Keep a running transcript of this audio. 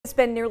It's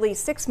been nearly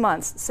 6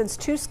 months since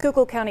 2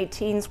 Schuylkill County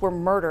teens were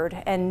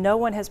murdered, and no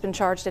one has been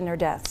charged in their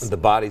deaths. The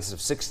bodies of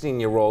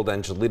 16-year-old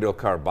Angelito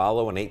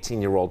Caraballo and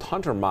 18-year-old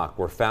Hunter Mock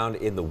were found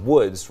in the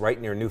woods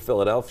right near New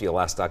Philadelphia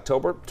last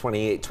October.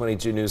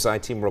 2822 News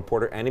I-Team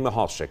reporter Andy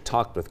Mahalchik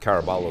talked with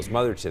Caraballo's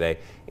mother today.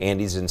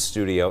 Andy's in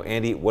studio.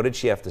 Andy, what did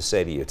she have to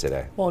say to you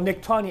today? Well,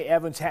 Nick, Tanya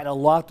Evans had a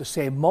lot to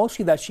say,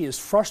 mostly that she is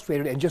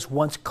frustrated and just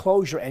wants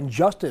closure and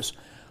justice.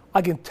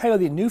 I can tell you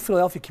the New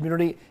Philadelphia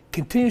community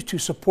continues to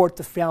support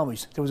the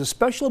families. There was a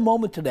special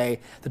moment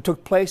today that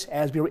took place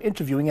as we were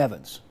interviewing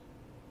Evans.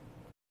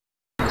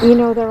 You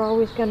know, they're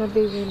always going to be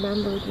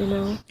remembered, you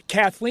know.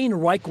 Kathleen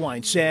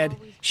Reichwein said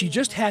she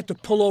just had to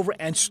pull over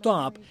and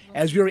stop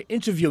as we were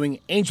interviewing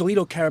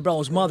Angelito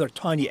Caraballo's mother,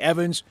 Tanya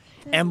Evans,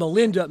 and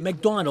Melinda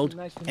McDonald,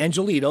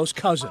 Angelito's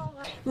cousin.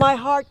 My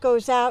heart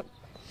goes out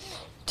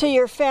to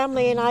your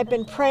family, and I've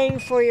been praying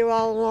for you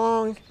all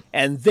along.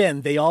 And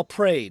then they all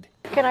prayed.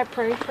 Can I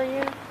pray for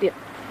you? Yeah.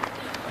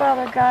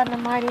 Father God, in the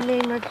mighty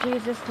name of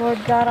Jesus, Lord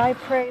God, I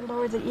pray,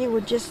 Lord, that you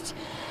would just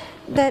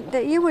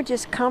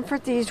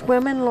comfort these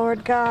women,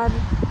 Lord God.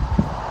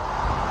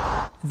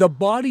 The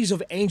bodies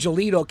of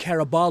Angelito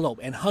Caraballo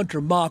and Hunter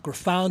Mock were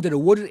found in a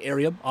wooded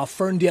area off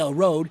Ferndale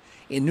Road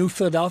in New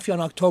Philadelphia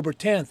on October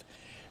 10th.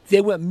 They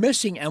went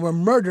missing and were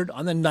murdered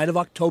on the night of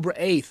October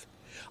 8th.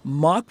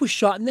 Mock was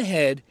shot in the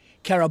head.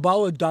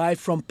 Caraballo died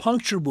from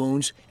puncture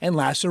wounds and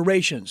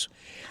lacerations.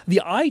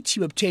 The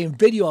I-Team obtained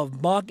video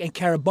of Mock and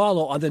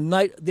Caraballo on the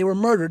night they were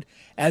murdered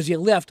as they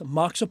left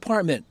Mock's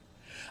apartment.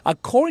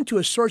 According to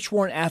a search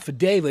warrant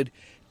affidavit,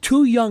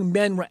 2 young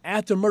men were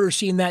at the murder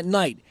scene that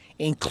night,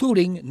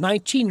 including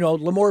 19-year-old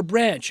Lamore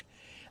Branch.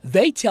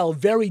 They tell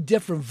very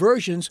different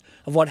versions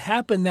of what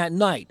happened that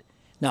night.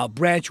 Now,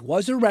 Branch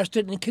was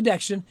arrested in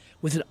connection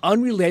with an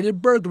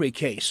unrelated burglary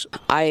case.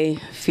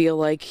 I feel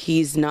like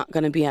he's not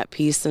going to be at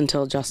peace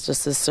until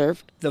justice is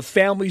served. The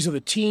families of the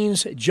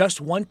teens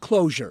just want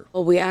closure.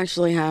 Well, we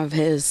actually have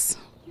his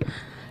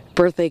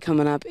birthday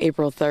coming up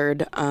April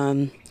 3rd.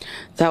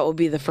 That will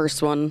be the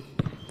first one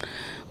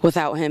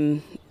without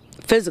him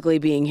physically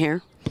being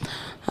here.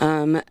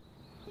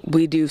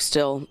 We do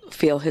still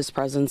feel his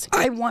presence.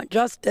 I want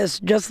justice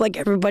just like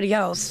everybody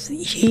else.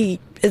 He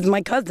is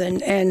my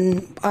cousin,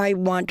 and I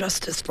want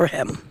justice for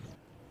him.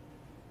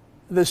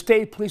 The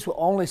state police will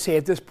only say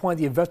at this point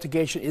the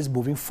investigation is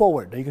moving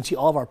forward. Now, you can see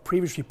all of our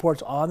previous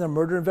reports on the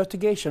murder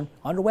investigation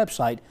on our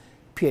website,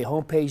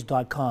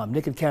 PAHomepage.com.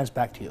 Nick and Candace,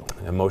 back to you.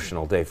 An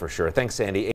emotional day for sure. Thanks, Andy.